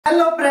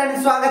Hello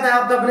friends, स्वागत है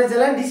आपका अपने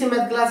channel DC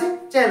math classes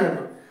channel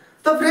पर।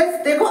 तो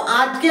फ्रेंड्स देखो,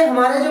 आज के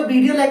हमारे जो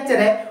वीडियो लेक्चर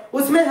है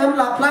उसमें हम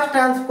लाप्लास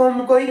ट्रांसफॉर्म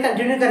को ही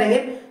कंटिन्यू करेंगे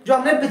जो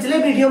हमने पिछले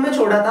वीडियो में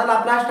छोड़ा था।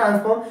 लाप्लास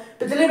ट्रांसफॉर्म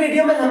पिछले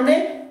वीडियो में हमने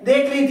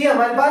देख ली थी।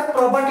 हमारे पास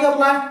प्रॉपर्टी ऑफ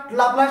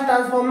लाप्लास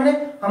ट्रांसफॉर्म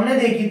में हमने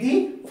देखी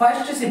थी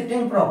फर्स्ट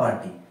शिफ्टिंग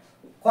प्रॉपर्टी।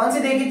 कौन सी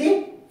देखी थी?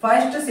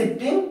 First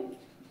shifting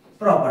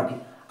property.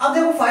 अब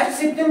देखो फर्स्ट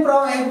शिफ्टिंग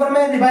एक बार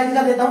मैं रिवाइज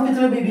कर देता हूं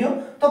पिछले वीडियो।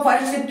 तो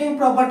फर्स्ट शिफ्टिंग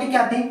प्रॉपर्टी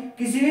क्या थी?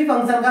 किसी भी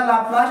फंक्शन का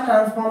लाप्लास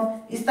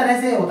ट्रांसफॉर्म इस तरह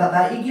से होता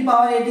था, e की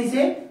पावर at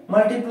से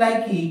मल्टीप्लाई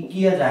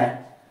किया जाए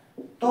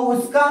तो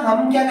उसका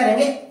हम क्या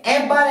करेंगे,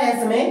 f बार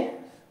s में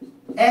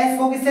s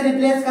को किससे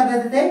रिप्लेस कर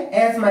देते थे?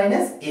 s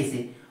माइनस a से।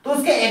 तो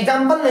उसके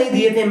एग्जांपल नहीं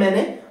दिए थे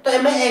मैंने, तो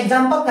मैं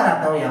एग्जांपल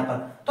कराता हूं यहां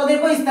पर। तो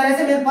देखो इस तरह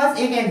से मेरे पास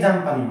एक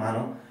एग्जांपल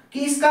मानो कि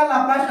इसका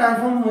लाप्लास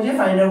ट्रांसफॉर्म मुझे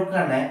फाइंड आउट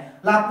करना है।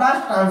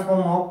 लाप्लास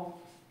ट्रांसफॉर्म ऑफ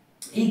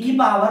e की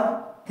power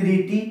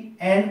 3t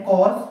and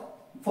cos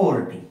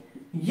 4t,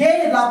 ये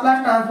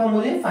लाप्लास ट्रांसफॉर्म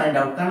मुझे फाइंड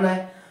आउट करना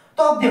है।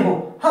 तो अब देखो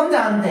हम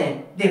जानते हैं,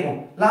 देखो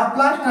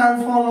Laplace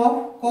transform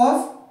of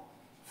cos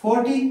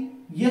 4t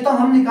ये तो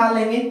हम निकाल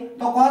लेंगे।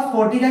 तो cos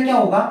 4t का क्या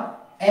होगा?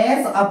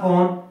 s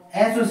upon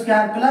s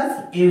square plus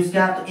a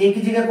square. तो a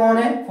की जगह कौन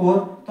है? 4,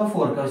 तो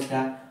 4 का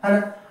स्क्वायर है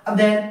ना। अब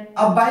देन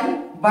अब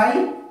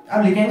बाई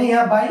अब लिखेंगे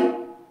यहाँ बाई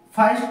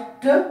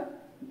फर्स्ट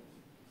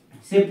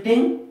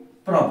शिफ्टिंग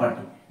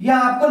प्रॉपर्टी। यह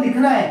आपको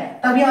लिखना है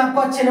तभी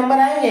आपको अच्छे नंबर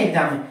आएंगे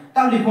एग्जाम में।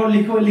 तब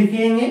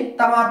लिखेंगे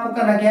तब आपको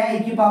करना क्या है?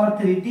 e की पावर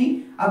 3t।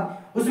 अब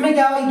उसमें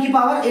क्या होगा? e की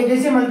पावर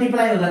 8 से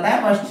मल्टीप्लाई हो जाता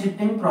है फर्स्ट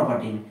शिफ्टिंग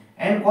प्रॉपर्टी में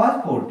एंड cos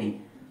 4t।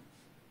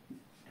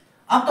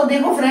 अब तो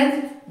देखो फ्रेंड्स,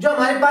 जो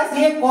हमारे पास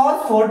ये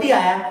cos 4t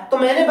आया, तो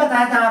मैंने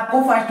बताया था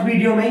आपको फर्स्ट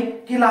वीडियो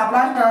में कि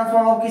लाप्लास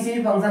ट्रांसफॉर्म ऑफ किसी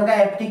भी फंक्शन का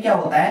ft क्या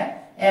होता है?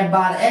 f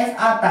बार s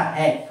आता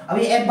है। अब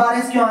ये f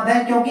बार s क्यों आता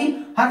है?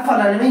 क्योंकि हर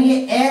फलन में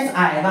ये s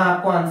आएगा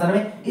आपको आंसर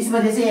में, इस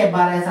वजह से f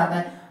बार s आता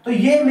है। तो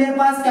ये मेरे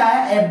पास क्या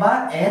आया? f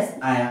बार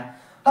s आया।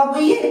 तो अब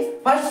ये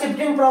फर्स्ट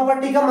शिफ्टिंग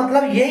प्रॉपर्टी का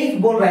मतलब यही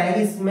बोल रहा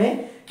है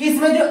इसमें कि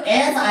इसमें जो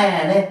s आया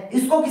है ना,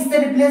 इसको किससे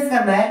रिप्लेस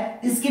करना है?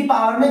 इसकी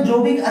पावर में जो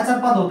भी अचर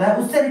पद होता है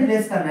उससे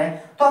रिप्लेस करना है।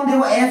 तो हम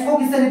देखो s को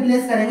किससे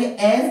रिप्लेस करेंगे?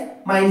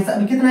 s माइनस,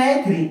 अभी कितना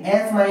है? 3,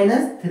 s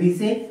माइनस 3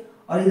 से,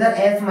 और इधर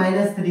s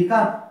माइनस 3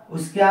 का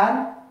स्क्वायर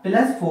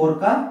प्लस 4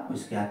 का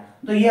स्क्वायर।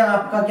 तो ये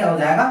आपका क्या हो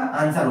जाएगा?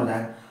 आंसर हो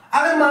जाएगा।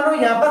 अगर मानो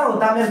यहां पर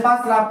होता मेरे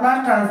पास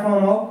लाप्लास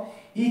ट्रांसफॉर्म ऑफ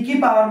e की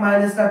पावर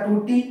माइनस का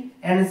 2t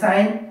एंड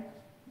साइन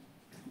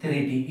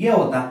 3t ये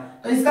होता,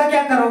 तो इसका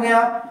क्या करोगे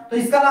आप? तो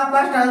इसका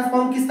लाप्लास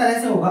ट्रांसफॉर्म किस तरह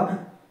से होगा?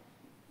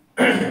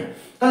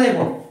 तो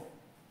देखो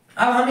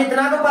अब हम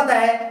इतना तो पता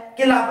है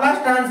कि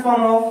Laplace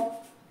transform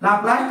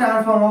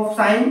of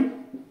sine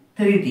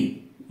 3t,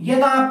 ये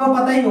तो आपको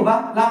पता ही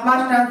होगा।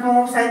 Laplace transform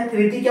of sine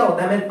 3t क्या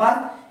होता है मेरे पास?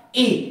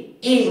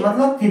 a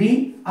मतलब 3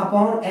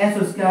 upon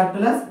s square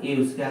plus a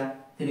square,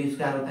 3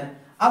 square होता है।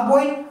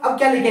 अब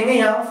क्या लिखेंगे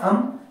यहां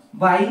हम?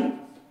 By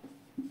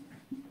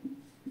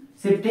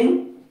shifting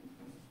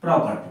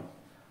property.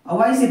 अब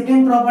वाई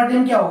शिफ्टिंग प्रॉपर्टी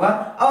में क्या होगा?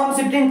 अब हम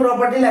शिफ्टिंग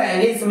प्रॉपर्टी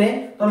लगाएंगे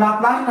इसमें। तो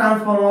लाप्लास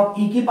ट्रांसफॉर्म ऑफ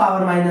e की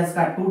पावर माइनस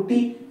का 2t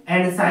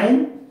एंड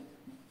साइन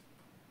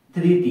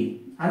 3t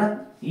है ना,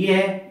 ये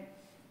है।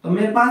 तो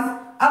मेरे पास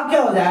अब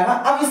क्या हो जाएगा?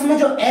 अब इसमें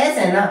जो s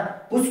है ना,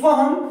 उसको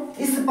हम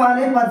इस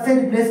वाले पद से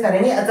रिप्लेस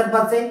करेंगे, अचर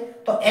पद से।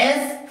 तो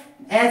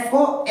s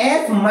को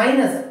s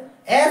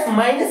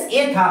माइनस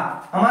a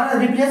था हमारा,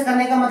 रिप्लेस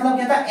करने का मतलब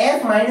क्या था?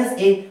 s minus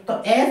a। तो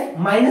s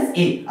माइनस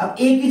a, अब a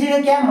की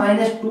जगह क्या है?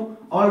 -2,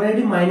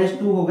 ऑलरेडी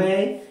 -2 हो गए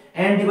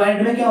एंड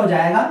डिवाइड में क्या हो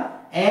जाएगा?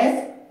 s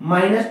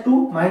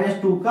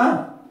 -2 का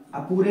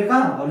अब पूरे का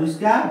और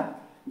स्क्वायर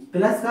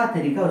प्लस का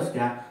 3 का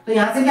स्क्वायर। तो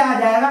यहां से क्या आ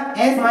जाएगा?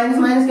 s माइनस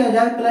माइनस क्या हो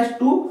जाएगा?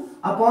 +2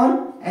 अपॉन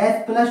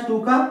s +2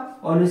 का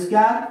और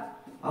स्क्वायर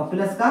और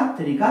प्लस का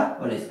 3 का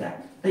और स्क्वायर।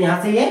 तो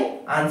यहां से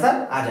ये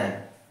आंसर आ जाएगा।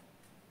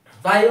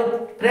 तो आई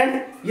होप फ्रेंड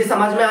ये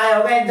समझ में आया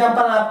होगा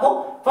एग्जांपल आपको,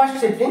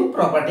 फर्स्ट शिफ्टिंग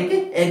प्रॉपर्टी के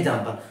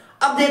एग्जांपल।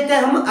 अब देखते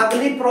हैं हम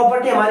अगली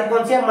प्रॉपर्टी हमारी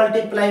कौन सी है?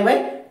 Multiply by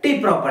T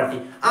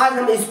property. आज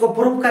हम इसको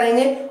प्रूव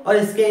करेंगे और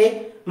इसके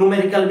एक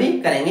न्यूमेरिकल भी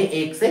करेंगे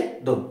 1 से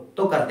 2।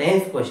 तो करते हैं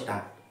इसको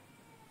स्टार्ट।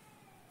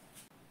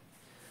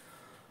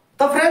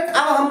 तो फ्रेंड्स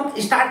अब हम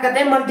स्टार्ट करते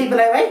हैं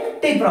मल्टीप्लाई बाय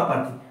टी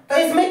प्रॉपर्टी। तो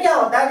इसमें क्या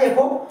होता है?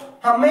 देखो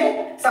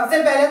हमें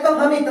सबसे पहले तो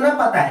हम इतना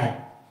पता है,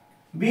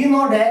 बी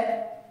नो दैट,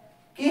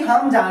 कि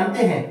हम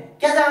जानते हैं,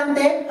 क्या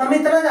जानते हैं? हम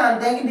इतना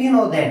जानते हैं कि बी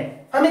नो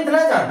दैट, हम इतना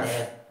जानते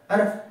हैं, है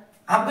ना।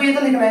 आपको ये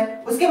तो लिखना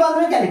है। उसके बाद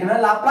में क्या लिखना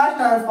है? Laplace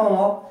transform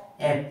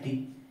of F T.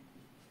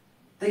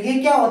 तो ये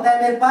क्या होता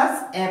है मेरे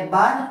पास? एफ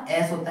बार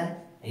एस होता है।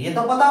 ये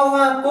तो पता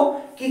होगा आपको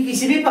कि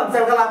किसी भी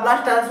फंक्शन का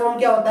लाप्लास ट्रांसफॉर्म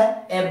क्या होता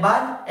है? एफ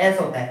बार एस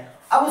होता है।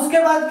 अब उसके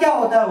बाद क्या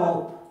होता है? वो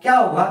क्या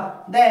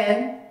होगा?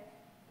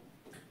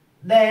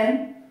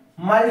 Then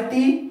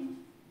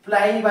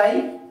multiply by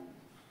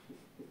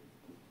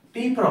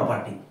T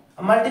property.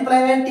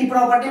 Multiply by T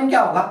property में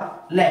क्या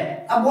होगा?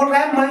 लेट, अब बोल रहा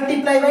है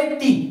मल्टीप्लाई बाय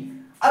टी।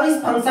 अब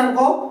इस फंक्शन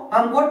को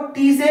हमको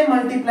टी से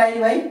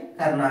मल्टीप्लाई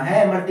करना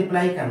है,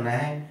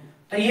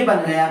 तो ये बन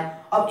गया।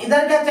 अब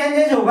इधर क्या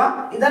चेंजेज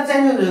होगा? इधर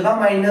चेंजेज होगा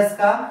माइनस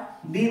का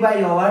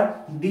dy ओवर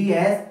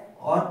ds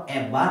और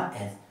एफ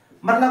बार एस।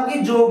 मतलब कि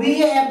जो भी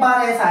ये एफ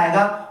बार एस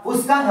आएगा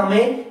उसका हमें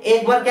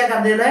एक बार क्या कर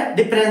देना है,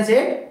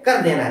 डिफरेंशिएट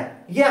कर देना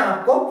है। ये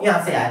आपको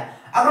यहां से आया।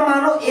 अगर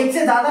मान लो एक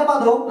से ज्यादा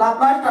पद हो,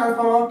 लाप्लास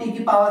ट्रांसफॉर्म ऑफ टी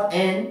की power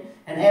N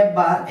and F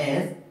bar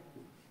S,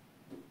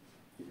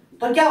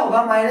 तो क्या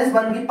होगा,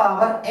 -1 की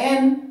power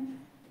N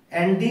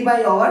and D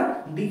by over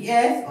D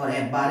S और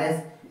एफ बार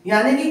एस।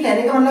 यानी कि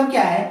कहने का मतलब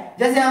क्या है,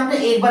 जैसे आपने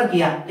एक बार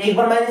किया, एक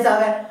बार माइनस आ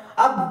गया,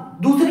 अब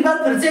दूसरी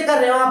बार फिर से कर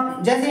रहे हो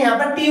आप, जैसे यहाँ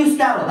पर टी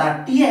स्क्वायर होता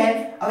है, टी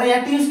है, अगर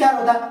यहाँ टी स्क्वायर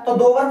होता तो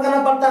 2 बार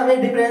करना पड़ता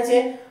हमें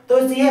डिफरेंशिएट, तो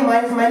इसलिए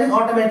माइनस माइनस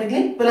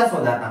ऑटोमेटिकली प्लस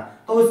हो जाता।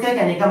 तो उसका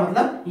कहने का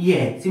मतलब ये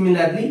है,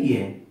 सिमिलरली ये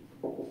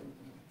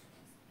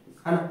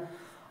है ना।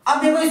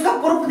 अब देखो इसका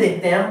प्रूफ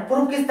देखते हैं हम,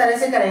 प्रूफ किस तरह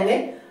से करेंगे।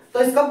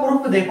 तो इसका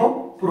प्रूफ देखो,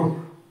 प्रूफ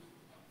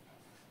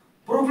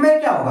में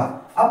क्या होगा।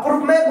 अब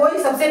प्रूफ में वही,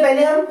 सबसे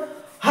पहले हम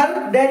हर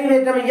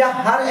डेरिवेटिव या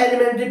हर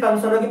एलिमेंट्री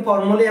फंक्शनों के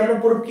फॉर्मूले हमने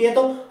प्रूफ किए,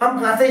 तो हम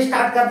कहां से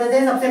स्टार्ट करते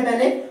थे, सबसे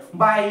पहले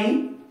by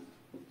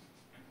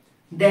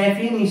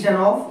definition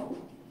of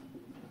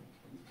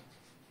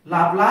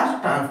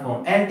Laplace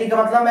transform. LT का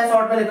मतलब मैं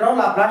शॉर्ट में लिख रहा हूं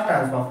लाप्लास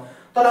ट्रांसफॉर्म।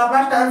 तो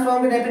लाप्लास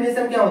ट्रांसफॉर्म की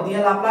डेफिनेशन क्या होती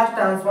है, Laplace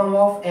transform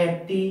of F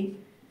T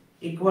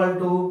equal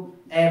to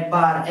F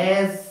bar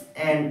S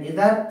and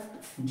इधर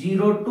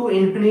 0 टू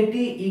इंफिनिटी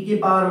ई की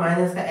पावर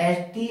माइनस का S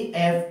T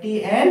F T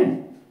and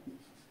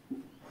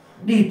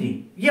D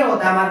T. ये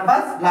होता है हमारे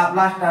पास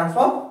लाप्लास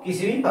ट्रांसफॉर्म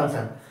किसी भी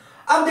फंक्शन।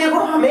 अब देखो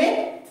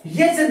हमें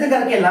ये सिद्ध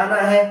करके लाना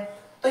है,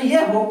 तो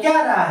ये हो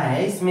क्या रहा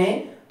है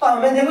इसमें, तो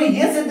हमें देखो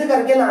ये सिद्ध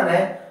करके लाना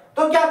है।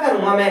 तो क्या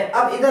करूंगा मैं,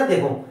 अब इधर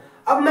देखो,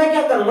 अब मैं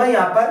क्या करूंगा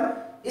यहाँ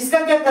पर, इसका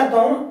क्या करता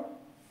हूं,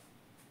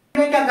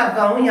 मैं क्या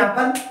करता हूं यहाँ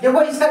पर,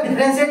 देखो इसका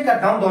डिफरेंशिएट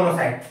करता हूं दोनों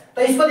साइड।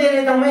 तो इसको दे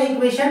देता हूं मैं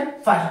इक्वेशन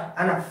फर्स्ट,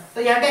 है ना।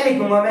 तो यहाँ क्या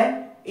लिखूंगा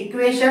मैं,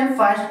 इक्वेशन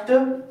फर्स्ट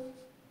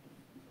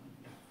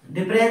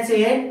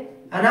डिफरेंशिएट,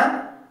 है ना,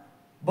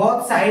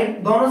 बोथ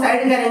साइड, दोनों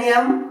साइड करेंगे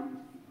हम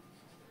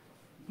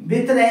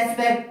with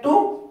respect to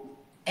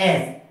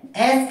S,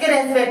 S के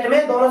रेस्पेक्ट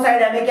में दोनों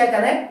साइड हमें क्या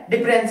करना है,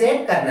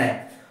 डिफरेंशिएट करना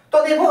है।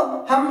 तो देखो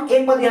हम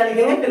एक पद यहां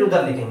लिखेंगे फिर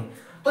उधर लिखेंगे।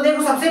 तो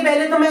देखो सबसे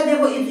पहले तो मैं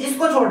देखो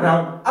इसको छोड़ रहा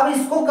हूं, अब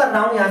इसको कर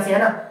रहा हूं यहां से, है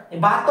ना।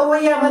 बात तो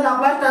वही है, हमें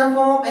Laplace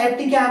transform of F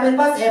T क्या है मेरे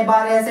पास, एफ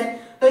बार एस है,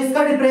 तो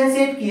इसका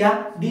डिफरेंशिएट किया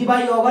D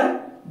by over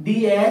D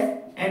S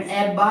and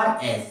F bar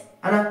S,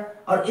 है ना।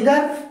 और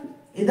इधर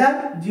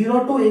 0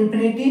 to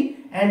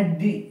infinity and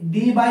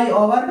D by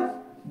over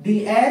D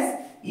S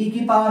E की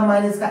पावर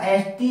माइनस का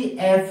S T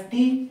F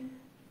T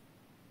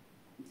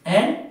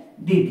and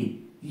D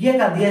T. ये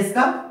कर दिया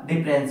इसका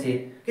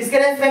डिफरेंशिएट, किसके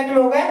रेस्पेक्ट में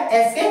होगा,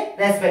 एस के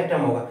रेस्पेक्ट में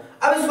होगा।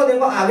 अब इसको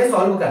देखो आगे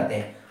सॉल्व करते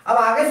हैं। अब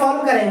आगे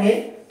सॉल्व करेंगे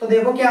तो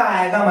देखो क्या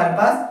आएगा हमारे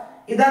पास,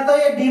 इधर तो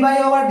ये D by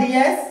over D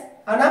S,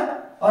 है ना,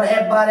 और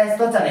एफ बार एस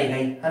तो चलेगा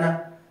ही, है ना,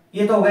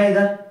 ये तो होगा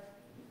इधर।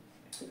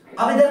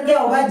 अब इधर क्या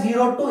होगा,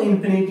 0 टू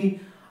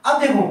इंफिनिटी। अब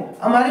देखो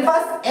हमारे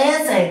पास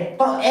s है,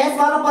 तो s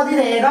वाला पद ही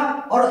रहेगा,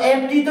 और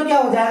एफ टी तो क्या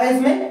हो जाएगा,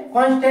 इसमें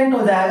कांस्टेंट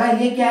हो जाएगा।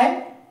 ये क्या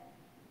है,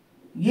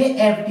 ये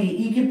एफ टी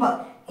ई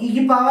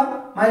की पावर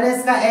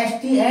माइनस का S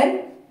T and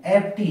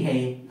F T है,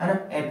 है ना,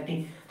 एफ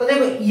टी। तो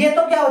देखो ये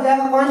तो क्या हो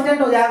जाएगा,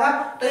 कांस्टेंट हो जाएगा,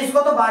 तो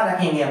इसको तो बाहर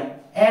रखेंगे हम,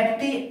 एफ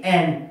टी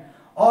एंड,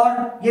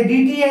 और ये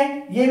डी टी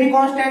है, ये भी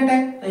कांस्टेंट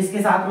है, तो इसके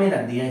साथ में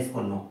रख दिया,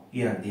 इसको लो,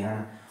 ये रख दिया, है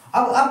ना।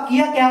 अब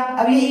किया क्या,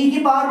 अब ये ई की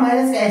पावर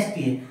माइनस का एस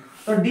टी है,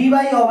 तो D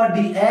by over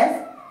D S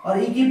और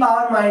ई की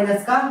पावर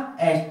माइनस का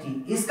एस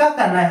टी, इसका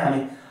करना है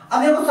हमें।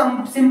 अब देखो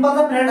सिंपल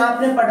सा फ्रेंड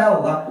आपने पढ़ा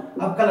होगा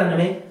अब कलन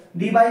में,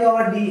 D by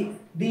over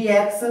D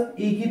x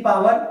ई की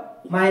पावर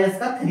माइनस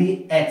का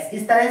 3x,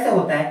 इस तरह से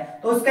होता है।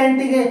 तो उसका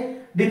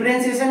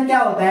डिफरेंशिएशन क्या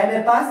होता है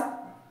मेरे पास,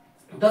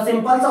 तो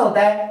सिंपल सा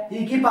होता है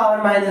ई की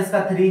पावर माइनस का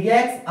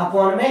 3x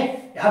अपॉन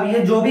में, अब ये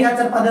जो भी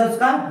अचर पद है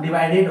उसका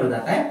डिवाइडेड हो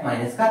जाता है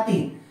माइनस का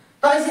 3।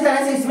 तो इसी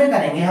तरह से इसमें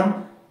करेंगे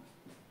हम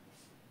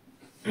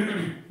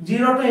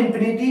 0 to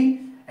infinity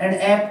and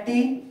F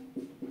T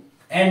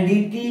and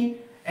D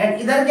T,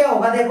 and इधर क्या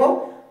होगा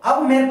देखो,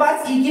 अब मेरे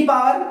पास e की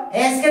पावर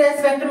s के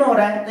रेस्पेक्ट में हो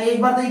रहा है, तो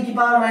एक बार तो e की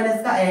पावर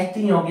माइनस का एस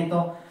टी होगी,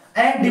 तो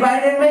एंड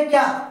डिवाइडेड में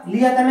क्या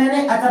लिया था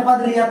मैंने, अचर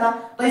पद लिया था,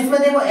 तो इसमें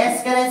देखो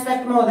s के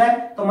रेस्पेक्ट में होता है,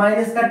 तो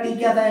माइनस का t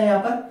क्या था यहाँ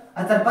पर,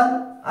 अचर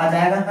पद आ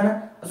जाएगा, है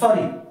ना।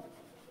 सॉरी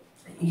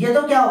ये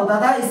तो क्या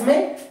होता था,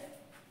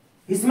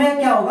 इसमें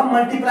क्या होगा,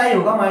 मल्टीप्लाई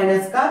होगा,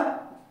 माइनस का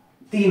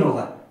 3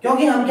 होगा,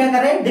 क्योंकि हम क्या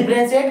कर रहे हैं,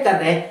 डिफरेंशिएट कर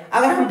रहे हैं।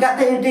 अगर हम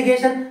कहते हैं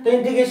इंटीग्रेशन, तो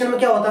इंटीग्रेशन में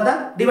क्या होता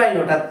था, डिवाइड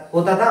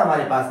होता था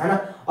हमारे पास, है ना।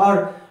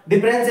 और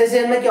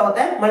डिफरेंशिएशन में क्या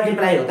होता है,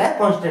 मल्टीप्लाई होता है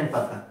कांस्टेंट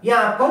पद का। यह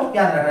आपको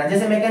याद रखना है,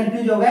 जैसे मैं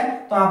कंफ्यूज हो गया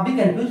तो आप भी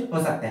कंफ्यूज हो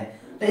सकते हैं।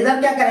 तो इधर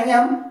क्या करेंगे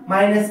हम,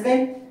 माइनस के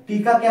टी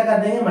का क्या कर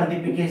देंगे,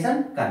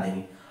 मल्टीप्लिकेशन कर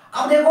देंगे।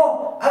 अब देखो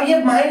अब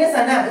ये माइनस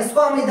है ना,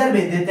 इसको हम इधर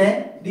भेज देते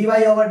हैं, D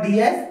Y over D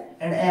S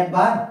and F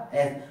bar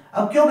S.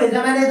 अब क्यों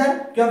भेजा मैंने इधर,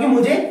 क्योंकि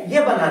मुझे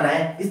ये बनाना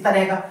है इस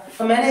तरह का,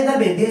 तो मैंने इधर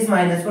भेज दिया इस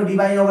माइनस को, D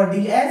Y over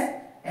D S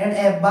and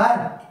F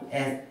bar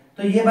S,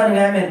 तो ये बन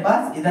गया मेरे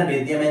पास, इधर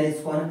भेज दिया मैंने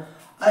इसको,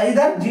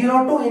 इधर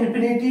 0 टू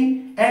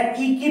इंफिनिटी एंड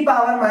ई की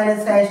पावर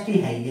माइनस का एस टी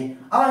है ये।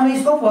 अब हम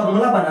इसको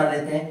फॉर्मूला बना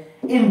लेते हैं,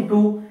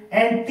 into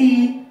and T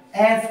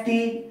F T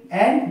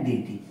and D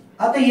T.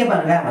 अब तो ये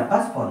बन गया हमारे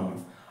पास फॉर्मूला।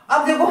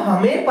 अब देखो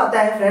हमें पता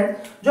है फ्रेंड,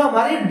 जो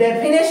हमारी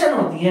डेफिनेशन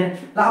होती है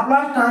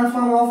Laplace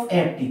transform of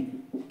F T,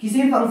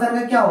 किसी भी फंक्शन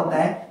का क्या होता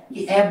है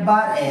कि F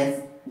bar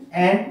S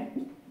and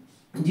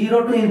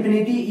 0 to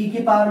infinity ई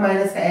की पावर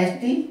माइनस का S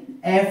T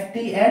F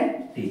T and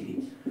T T.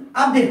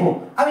 अब देखो,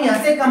 अब यहां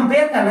से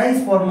कंपेयर करना है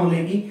इस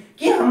फॉर्मूले की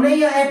कि हमने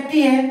यहाँ एफ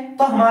टी है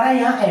तो हमारा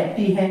यहाँ एफ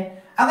टी है।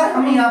 अगर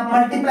हम यहाँ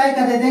मल्टीप्लाई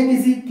कर देते हैं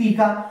किसी टी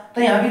का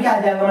तो यहाँ भी क्या आ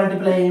जाएगा,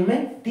 मल्टीप्लाई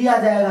में टी आ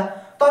जाएगा।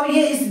 तो अब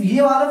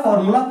ये वाला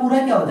फॉर्मूला पूरा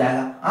क्या हो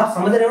जाएगा, आप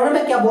समझ रहे हो ना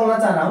मैं क्या बोलना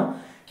चाह रहा हूँ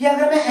कि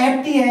अगर मैं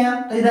एफ टी है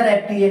यहाँ तो इधर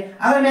एफ टी है,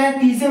 अगर मैं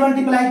टी से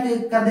मल्टीप्लाई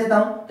कर देता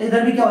हूँ तो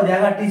इधर भी क्या हो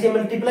जाएगा, टी से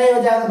मल्टीप्लाई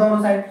हो जाएगा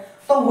दोनों साइड।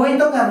 तो वही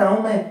तो कर रहा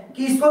हूं मैं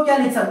कि इसको क्या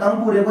लिख सकता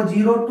हूं पूरे को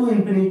 0 टू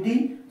इंफिनिटी,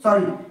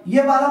 सॉरी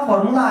ये वाला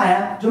फॉर्मूला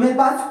आया जो मेरे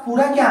पास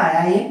पूरा क्या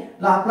आया, ये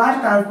Laplace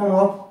transform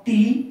of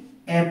T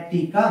F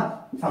T का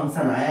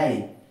फंक्शन आया,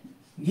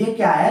 ये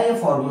क्या आया, ये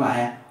फॉर्मूला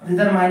आया। और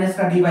इधर माइनस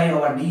का D by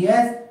over D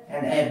S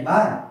and F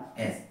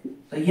bar S.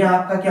 तो ये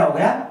आपका क्या हो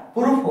गया,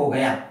 प्रूफ हो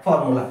गया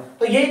फॉर्मूला।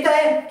 तो यही तो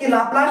है कि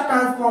Laplace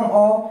transform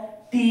of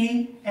T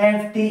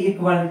F T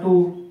equal to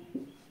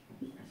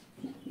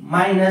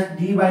minus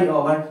D by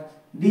over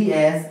D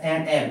S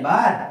and F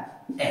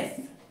bar S.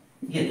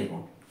 ये देखो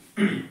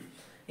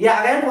ये आ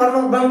गया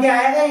फॉर्मूला बन के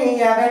आएगा,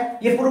 यही आ गया,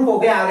 ये प्रूफ हो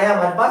गया, आ गया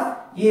हमारे पास,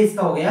 ये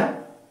इसका हो गया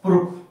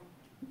प्रूफ,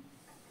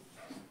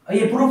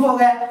 ये प्रूफ हो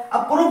गया।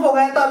 अब प्रूफ हो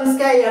गया तो अब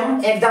इसका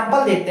हम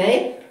एग्जांपल देखते हैं,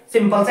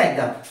 सिंपल सा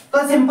एग्जाम।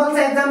 तो सिंपल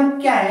सा एग्जाम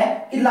क्या है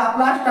कि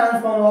लाप्लास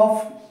ट्रांसफॉर्म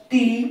ऑफ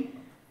टी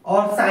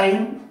और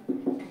साइन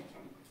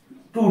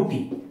 2t,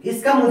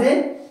 इसका मुझे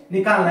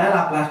निकालना है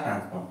लाप्लास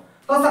ट्रांसफॉर्म।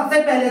 तो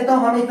सबसे पहले तो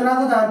हम इतना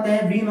तो जानते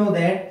हैं, वी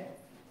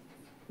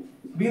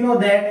नो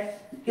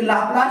दैट कि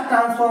Laplace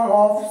transform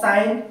of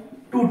sine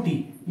 2t,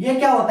 ये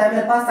क्या होता है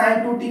मेरे पास, साइन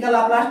 2t का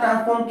लाप्लास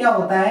ट्रांसफॉर्म क्या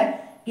होता है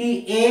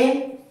कि a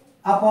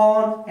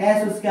upon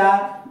S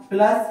square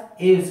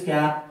plus A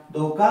square,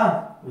 2 का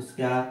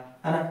स्क्वायर,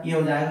 है ना, ये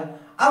हो जाएगा।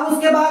 अब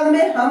उसके बाद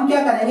में हम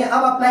क्या करेंगे,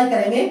 अब अप्लाई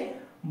करेंगे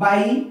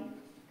by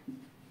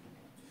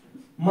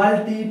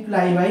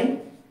multiply by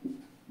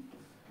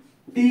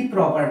T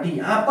property.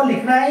 आपको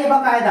लिखना है ये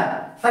बाकायदा,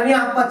 तभी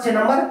आपको अच्छे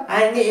नंबर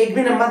आएंगे, एक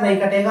भी नंबर नहीं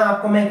कटेगा,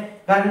 आपको मैं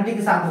गारंटी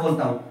के साथ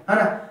बोलता हूं, है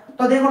ना।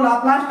 तो देखो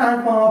Laplace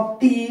transform of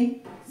T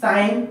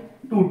sign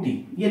 2t,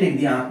 ये लिख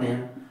दिया आपने।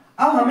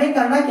 अब हमें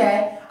करना क्या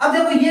है, अब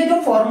देखो ये जो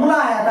फॉर्मूला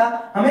आया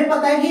था हमें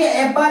पता है कि ये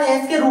एफ बार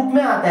एस के रूप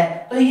में आता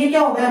है, तो ये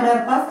क्या हो गया मेरे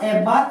पास,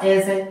 एफ बार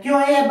एस है।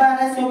 क्यों है एफ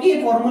बार एस, क्योंकि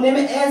ये फॉर्मूले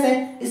में एस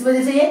है, इस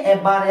वजह से ये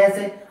एफ बार एस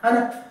है ना।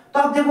 तो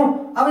अब देखो,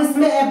 अब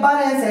इसमें एफ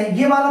बार एस है,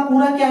 ये वाला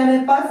पूरा क्या है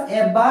मेरे पास,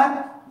 एफ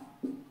बार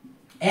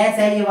एस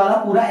है, ये वाला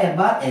पूरा एफ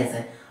बार एस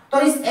है।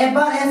 तो इस एफ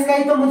बार एस का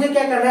ही तो मुझे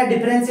क्या करना है,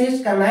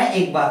 डिफरेंशिएट करना है।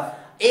 एक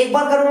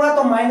बार करूंगा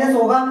तो माइनस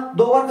होगा,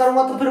 2 बार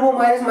करूंगा तो फिर वो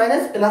माइनस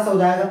माइनस प्लस हो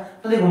जाएगा।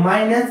 तो देखो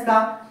माइनस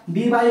का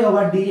D by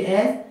over D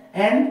S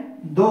and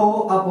 2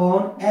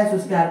 upon S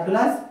square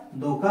plus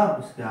 2 का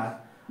स्क्वायर।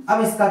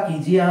 अब इसका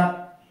कीजिए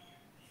आप,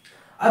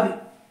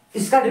 अब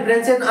इसका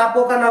डिफरेंशिएट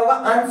आपको करना होगा,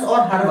 अंश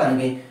और हर बन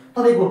गए।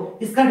 तो देखो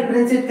इसका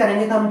डिफरेंशिएट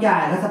करेंगे तो हम क्या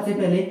आएगा, सबसे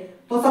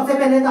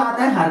पहले तो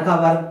आता है हर का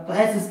वर्ग, तो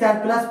एस स्क्वायर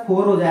प्लस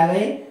 4 हो जाएगा,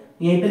 ये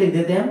यहीं पे लिख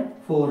देते हैं हम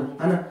 4,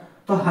 है ना।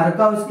 तो हर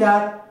का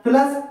स्क्वायर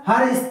प्लस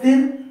हर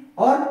स्थिर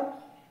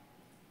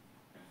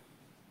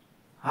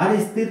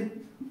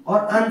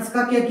और अंश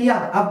का क्या किया,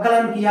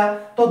 अवकलन किया,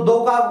 तो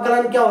 2 का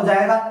अवकलन क्या हो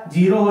जाएगा,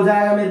 0 हो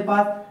जाएगा मेरे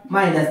पास,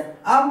 माइनस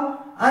अब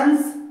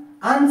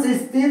अंश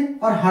स्थिर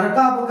और हर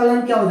का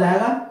अवकलन क्या हो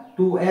जाएगा,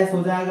 2s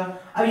हो जाएगा।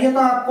 अब ये तो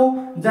आपको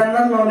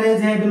जनरल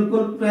नॉलेज है,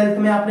 बिल्कुल 12th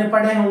में आपने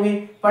पढ़े होंगे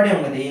तो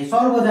ये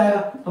सॉल्व हो जाएगा।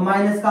 तो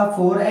माइनस का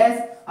 4s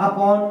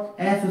upon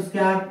S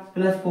square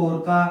plus 4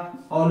 का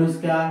होल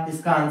स्क्वायर,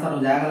 इसका आंसर हो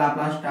जाएगा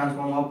Laplace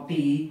transform of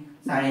T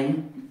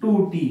sign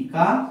 2t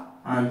का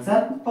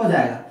आंसर हो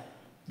जाएगा।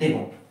 देखो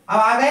अब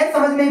आ गए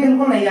समझ में,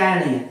 बिल्कुल नहीं आया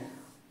नहीं है,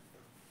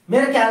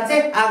 मेरे ख्याल से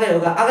आ गए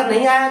होगा। अगर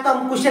नहीं आया तो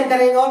हम क्वेश्चन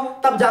करेंगे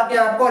और तब जाके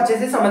आपको अच्छे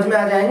से समझ में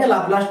आ जाएंगे।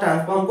 लाप्लास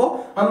ट्रांसफॉर्म को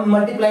हम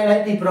मल्टीप्लाई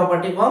बाय टी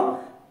प्रॉपर्टी को हम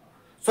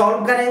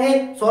सॉल्व करेंगे,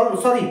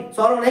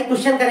 सॉल्व नहीं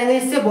क्वेश्चन करेंगे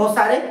इससे बहुत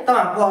सारे, तब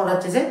आपको और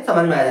अच्छे से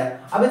समझ में आ जाएगा।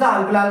 अभी तो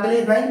हाल फिलहाल के लिए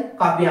इतना ही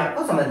काफी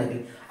आपको समझने के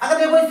लिए। अगर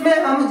देखो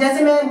इसमें हम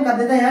जैसे मैं कर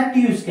देते हैं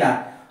टी स्क्वायर,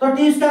 तो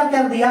टी स्क्वायर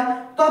कर दिया,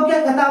 तो अब क्या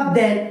करता, अब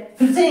देन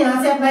फिर से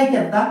यहां से अप्लाई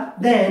करता,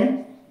 then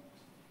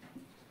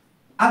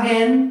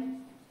again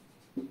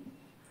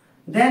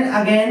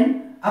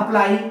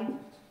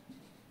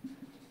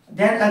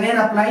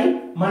apply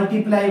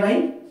multiply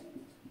by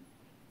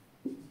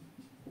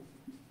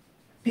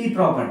T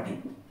property.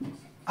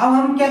 अब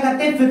हम क्या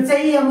करते हैं, फिर से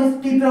ही हम इस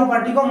टी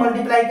प्रॉपर्टी को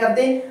मल्टीप्लाई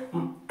करते,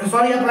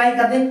 अप्लाई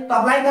करते, तो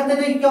अप्लाई करते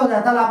तो क्या हो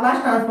जाता,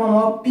 Laplace transform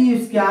of T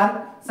square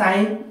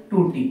sine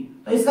 2t।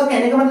 तो इसका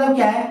कहने का मतलब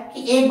क्या है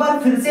कि एक बार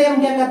फिर से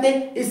हम क्या करते,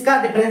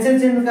 इसका डिफरेंशियल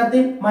चेंज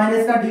करते,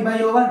 माइनस का D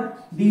by over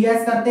D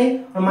S करते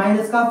और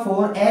माइनस का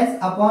 4s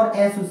upon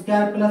S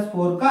square plus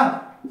 4 का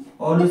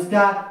और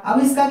इसका, अब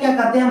इसका क्या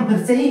करते हैं हम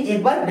फिर से ही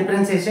एक बार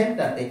डिफरेंशिएशन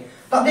करते।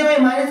 तो अब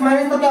देखो माइनस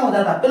माइनस तो क्या हो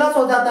जाता, प्लस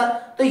हो जाता।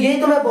 तो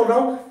यही तो मैं बोल रहा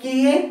हूँ कि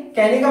ये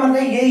कहने का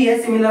मतलब यही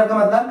है, सिमिलर का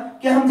मतलब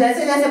कि हम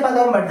जैसे जैसे पद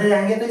हम बढ़ते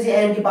जाएंगे तो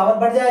इसे n की पावर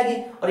बढ़ जाएगी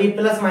और ये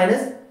प्लस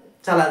माइनस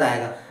चला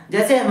जाएगा।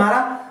 जैसे हमारा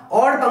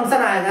ऑड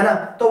फंक्शन आएगा ना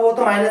तो वो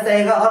तो माइनस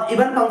रहेगा और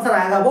इवन फंक्शन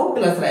आएगा वो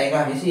प्लस रहेगा,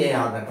 हमेशा ये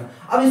याद रखना।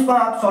 अब इसको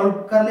आप सॉल्व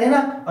कर लेना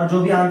और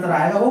जो भी आंसर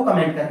आएगा वो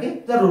कमेंट करके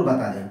जरूर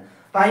बता देना।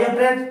 तो आइए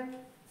फ्रेंड्स,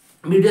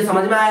 वीडियो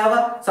समझ में आया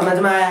होगा, समझ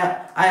में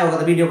आया होगा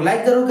तो वीडियो को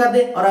लाइक जरूर कर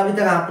दे और अभी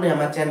तक आपने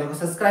हमारे चैनल को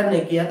सब्सक्राइब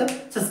नहीं किया तो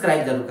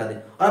सब्सक्राइब जरूर कर दे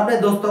और अपने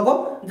दोस्तों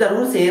को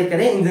जरूर शेयर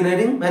करें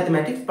इंजीनियरिंग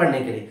मैथमेटिक्स पढ़ने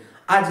के लिए।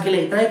 आज के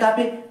लिए इतना ही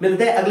काफी,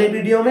 मिलते हैं अगले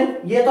वीडियो में।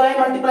 ये तो है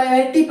मल्टीप्लाई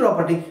बाय टी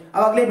प्रॉपर्टी,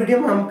 अब अगले वीडियो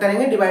में हम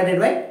करेंगे divided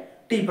by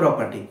T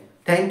property.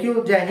 Thank you,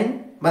 जय हिंद,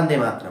 वंदे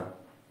मातरम।